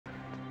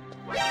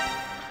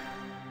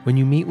When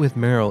you meet with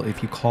Meryl,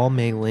 if you call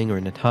Mei Ling or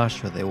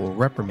Natasha, they will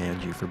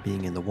reprimand you for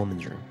being in the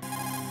woman's room.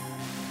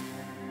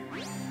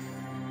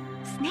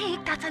 Snake,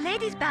 that's a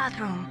ladies'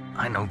 bathroom.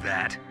 I know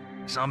that.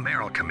 Saw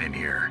Meryl come in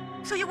here.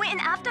 So you went in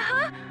after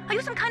her? Are you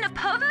some kind of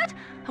pervert?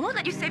 I won't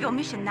let you save your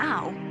mission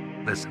now.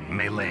 Listen,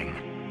 Mei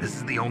Ling, this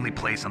is the only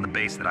place on the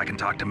base that I can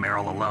talk to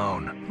Meryl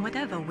alone.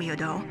 Whatever,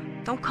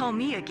 weirdo. Don't call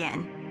me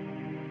again.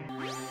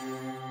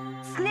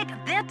 Snake,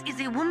 that is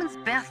a woman's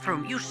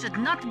bathroom. You should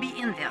not be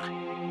in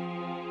there.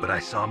 But I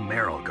saw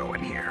Meryl go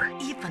in here.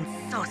 Even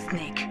so,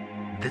 Snake.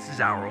 This is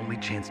our only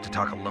chance to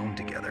talk alone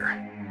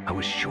together. I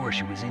was sure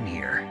she was in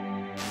here.